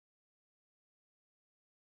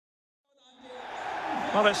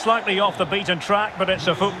Well, it's slightly off the beaten track, but it's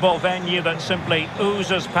a football venue that simply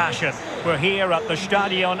oozes passion. We're here at the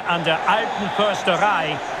Stadion an der Alten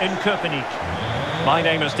Försterei in Köpenick. My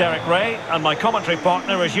name is Derek Ray, and my commentary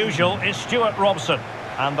partner, as usual, is Stuart Robson.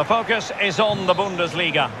 And the focus is on the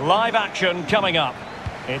Bundesliga. Live action coming up.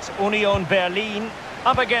 It's Union Berlin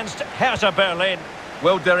up against Hertha Berlin.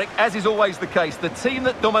 Well, Derek, as is always the case, the team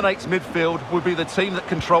that dominates midfield will be the team that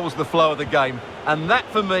controls the flow of the game. And that,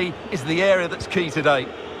 for me, is the area that's key today.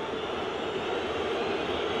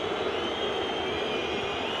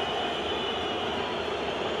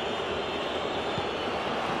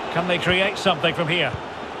 Can they create something from here?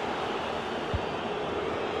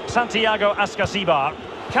 Santiago Ascasibar.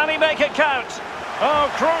 Can he make it count? Oh,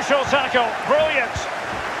 crucial tackle. Brilliant.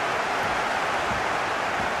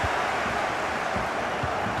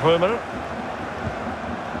 Prömel.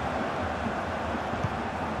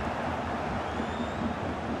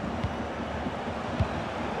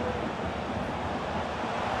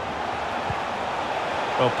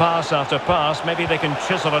 Well, pass after pass, maybe they can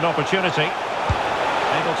chisel an opportunity.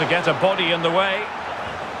 Able to get a body in the way.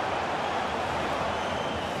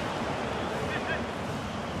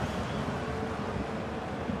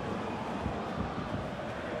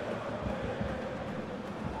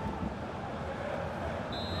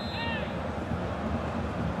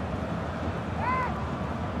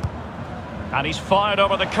 And he's fired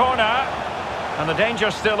over the corner. And the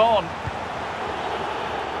danger's still on.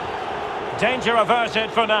 Danger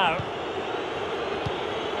averted for now.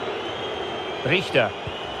 Richter.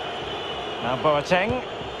 Now Boateng.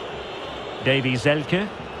 Davy Zelke.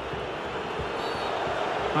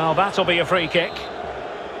 Well, that'll be a free kick.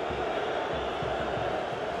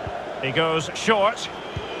 He goes short.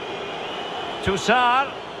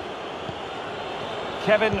 Toussaint.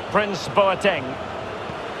 Kevin Prince Boateng.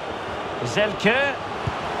 Zelke.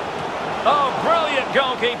 Oh, brilliant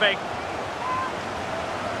goalkeeping.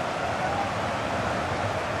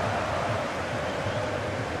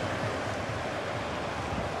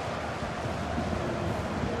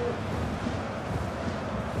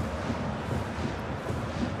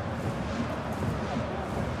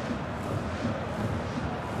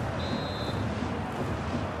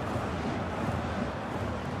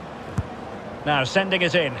 Now sending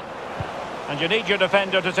it in. And you need your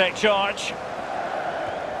defender to take charge.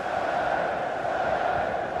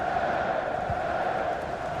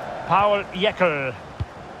 Paul Jekyll.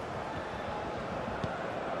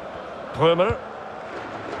 Prömel.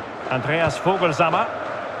 Andreas Vogelsammer.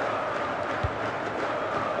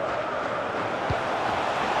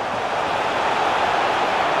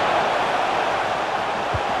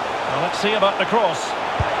 Well, let's see about the cross.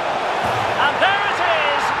 And there it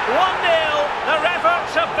is! 1-0. Their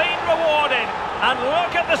efforts have been rewarded. And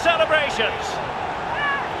look at the celebrations.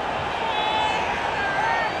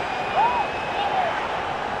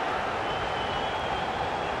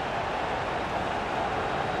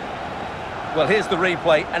 Well, here's the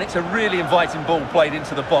replay, and it's a really inviting ball played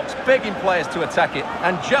into the box, begging players to attack it.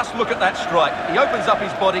 And just look at that strike. He opens up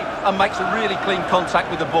his body and makes a really clean contact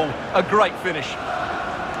with the ball. A great finish.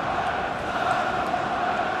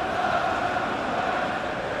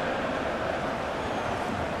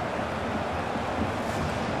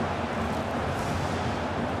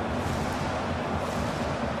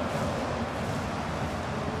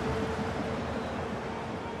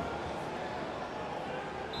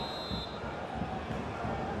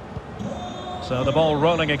 So the ball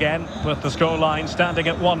rolling again with the scoreline standing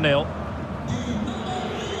at 1-0.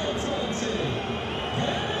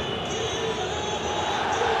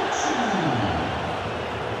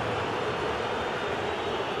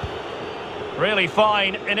 Really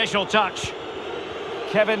fine initial touch.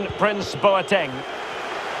 Kevin Prince Boateng.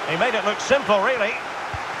 He made it look simple, really.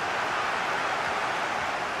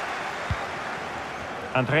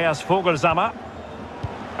 Andreas Vogelsammer.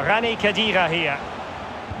 Rani Khedira here.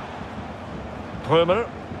 Prömel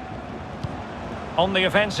on the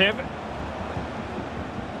offensive.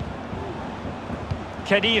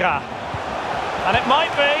 Khedira. And it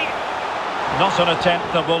might be. Not an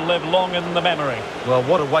attempt that will live long in the memory. Well,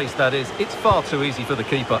 what a waste that is. It's far too easy for the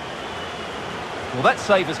keeper. Well, that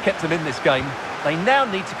save has kept them in this game. They now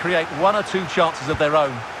need to create one or two chances of their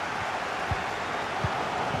own.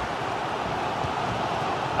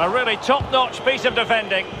 A really top-notch piece of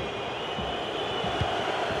defending.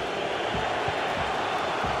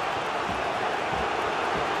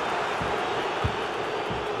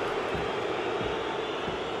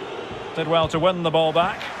 Did well to win the ball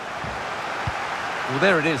back. Well,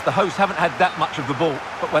 there it is. The hosts haven't had that much of the ball,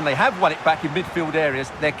 but when they have won it back in midfield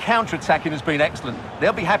areas, their counter-attacking has been excellent.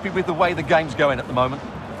 They'll be happy with the way the game's going at the moment.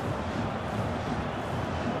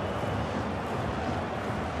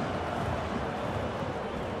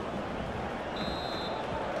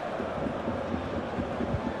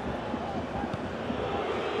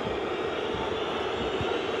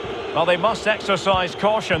 Well, they must exercise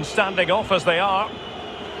caution standing off as they are.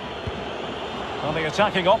 Well, the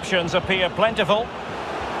attacking options appear plentiful.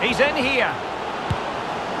 He's in here.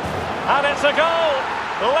 And it's a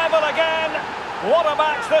goal! Level again! What a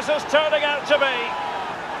match this is turning out to be!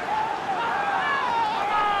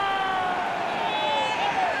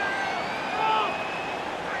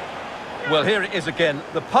 Well, here it is again.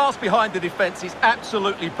 The pass behind the defence is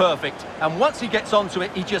absolutely perfect. And once he gets onto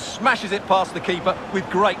it, he just smashes it past the keeper with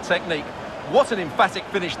great technique. What an emphatic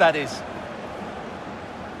finish that is.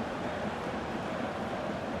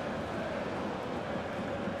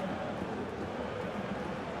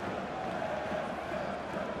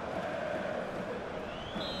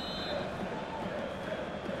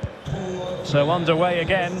 So underway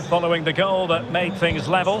again, following the goal that made things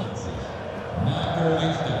level.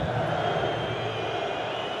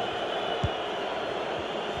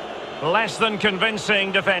 Less than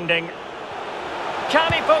convincing defending.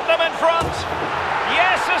 Can he put them in front?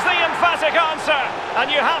 Yes is the emphatic answer. And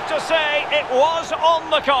you have to say it was on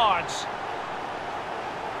the cards.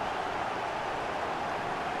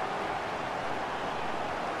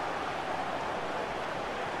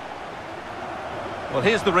 Well,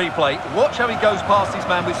 here's the replay. Watch how he goes past his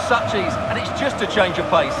man with such ease, and it's just a change of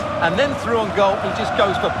pace. And then through on goal, he just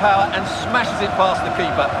goes for power and smashes it past the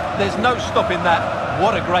keeper. There's no stopping that.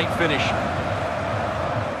 What a great finish.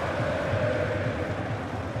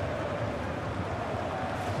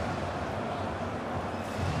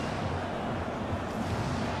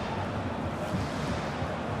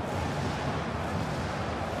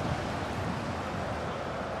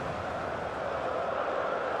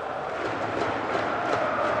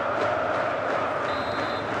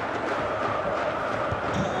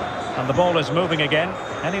 And the ball is moving again.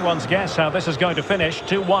 Anyone's guess how this is going to finish.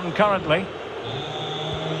 2-1 currently.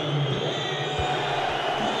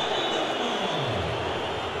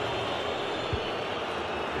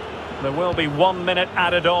 There will be 1 minute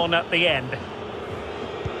added on at the end.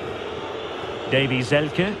 Davy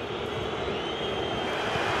Zelke.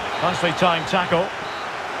 Nicely timed tackle.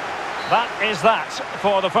 That is that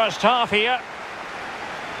for the first half here.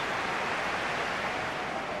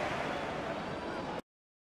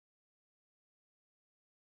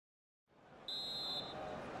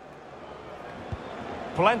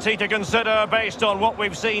 Plenty to consider based on what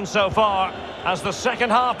we've seen so far as the second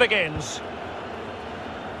half begins.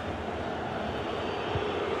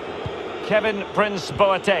 Kevin Prince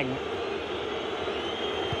Boateng.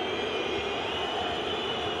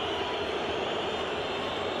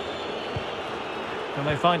 Can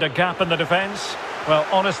they find a gap in the defence? Well,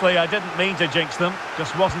 honestly, I didn't mean to jinx them.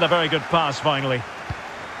 Just wasn't a very good pass, finally.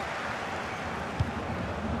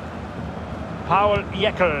 Paul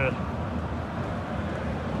Jekyll.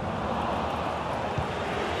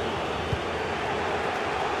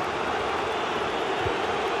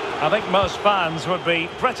 I think most fans would be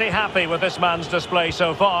pretty happy with this man's display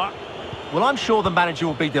so far. Well, I'm sure the manager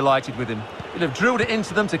will be delighted with him. He'll have drilled it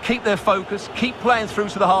into them to keep their focus, keep playing through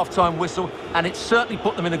to the half-time whistle, and it's certainly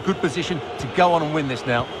put them in a good position to go on and win this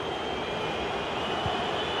now.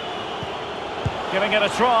 Giving it a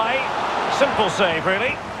try. Simple save,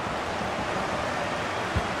 really.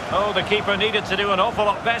 Oh, the keeper needed to do an awful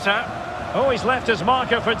lot better. Oh, he's left his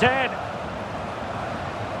marker for dead.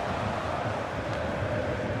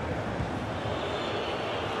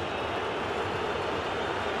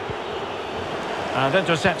 And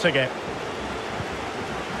intercepting it.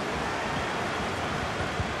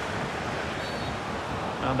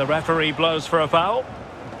 And the referee blows for a foul.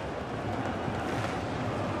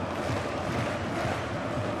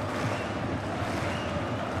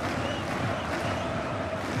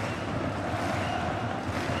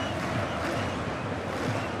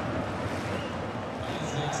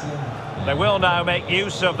 They will now make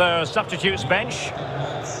use of their substitutes bench.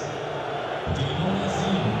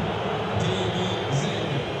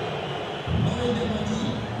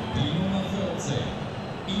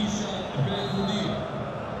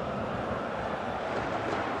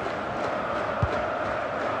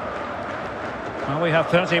 Well, we have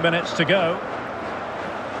 30 minutes to go.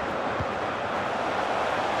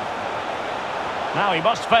 Now he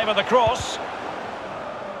must favour the cross.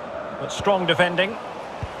 But strong defending.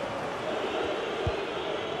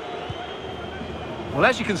 Well,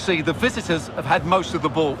 as you can see, the visitors have had most of the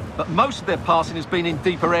ball, but most of their passing has been in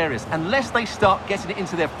deeper areas. Unless they start getting it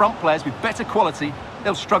into their front players with better quality,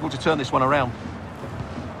 they'll struggle to turn this one around.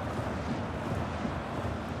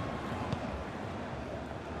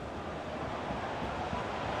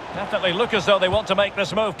 Definitely look as though they want to make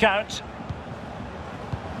this move count.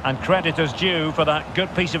 And credit is due for that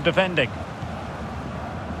good piece of defending.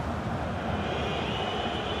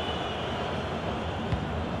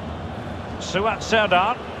 Suat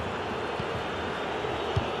Serdar.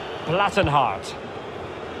 Plattenhardt.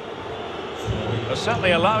 They're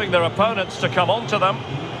certainly allowing their opponents to come onto them.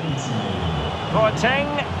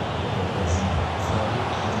 Boateng.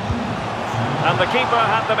 And the keeper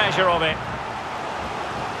had the measure of it.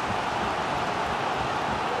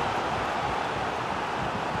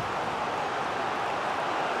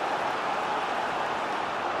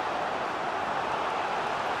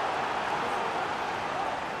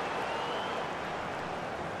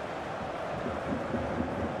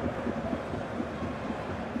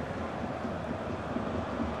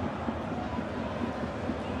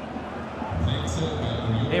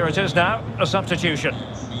 Here it is now, a substitution.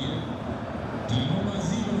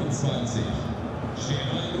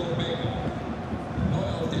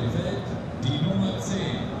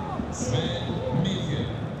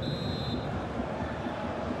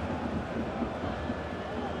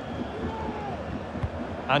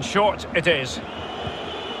 And short it is.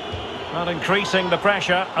 Not increasing the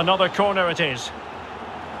pressure, another corner it is.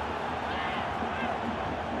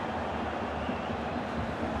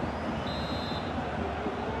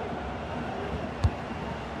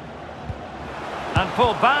 And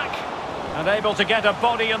pulled back, and able to get a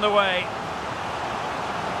body in the way.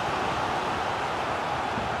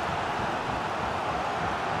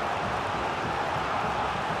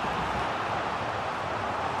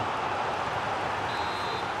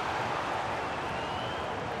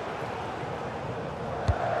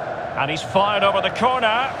 And he's fired over the corner,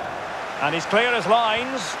 and he's clear as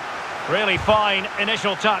lines. Really fine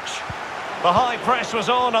initial touch. The high press was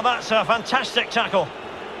on, and that's a fantastic tackle.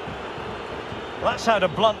 That's how to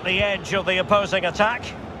blunt the edge of the opposing attack.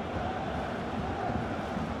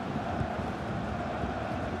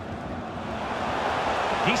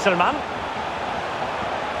 Gieselman.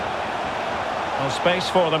 No space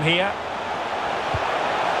for them here.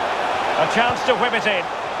 A chance to whip it in.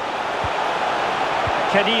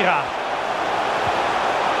 Khedira.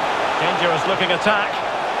 Dangerous looking attack.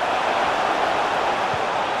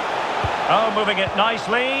 Oh, moving it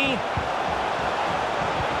nicely.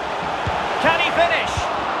 Can he finish?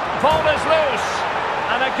 Ball is loose.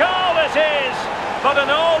 And a goal it is. But in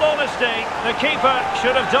all honesty, the keeper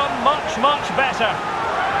should have done much, much better.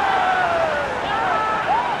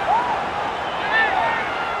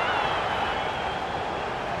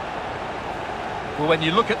 Well, when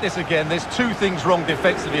you look at this again, there's two things wrong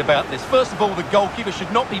defensively about this. First of all, the goalkeeper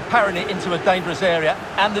should not be parrying it into a dangerous area,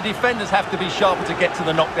 and the defenders have to be sharper to get to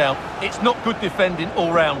the knockdown. It's not good defending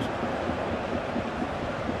all round.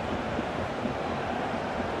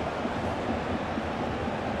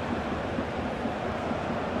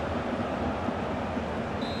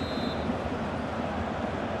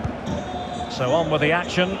 So on with the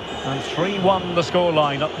action, and 3-1 the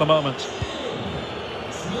scoreline at the moment.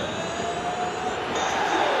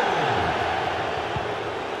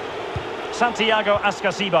 Santiago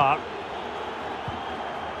Ascasibar.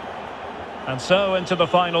 And so into the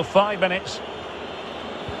final 5 minutes.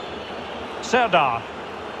 Serdar.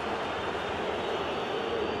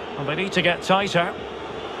 And they need to get tighter.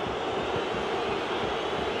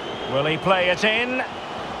 Will he play it in?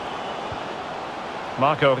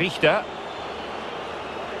 Marco Richter.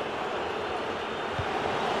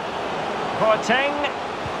 Boateng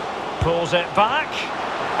pulls it back.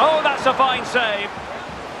 Oh, that's a fine save.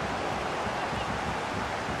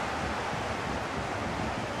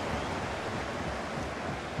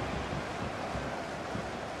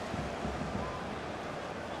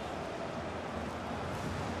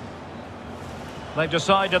 They've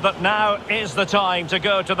decided that now is the time to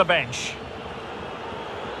go to the bench.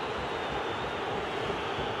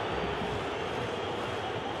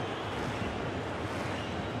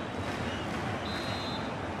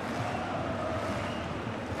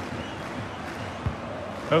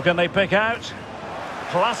 Who can they pick out?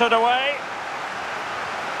 Clattered away.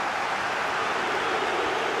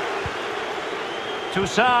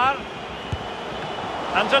 Toussaint.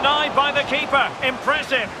 And denied by the keeper.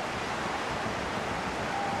 Impressive.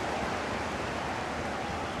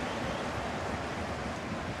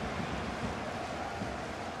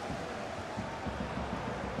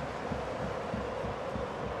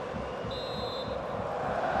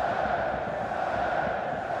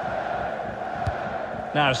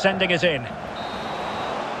 Now sending it in.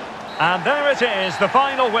 And there it is, the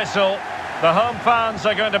final whistle. The home fans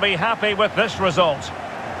are going to be happy with this result.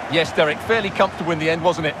 Yes, Derek, fairly comfortable in the end,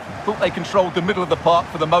 wasn't it? Thought they controlled the middle of the park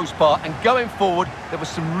for the most part, and going forward, there were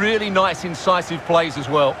some really nice, incisive plays as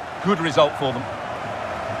well. Good result for them.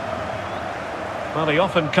 Well, he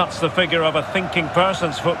often cuts the figure of a thinking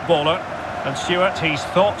person's footballer, and Stuart, he's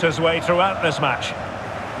thought his way throughout this match.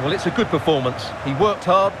 Well, it's a good performance. He worked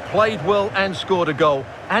hard, played well and scored a goal.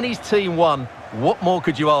 And his team won. What more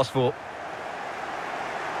could you ask for?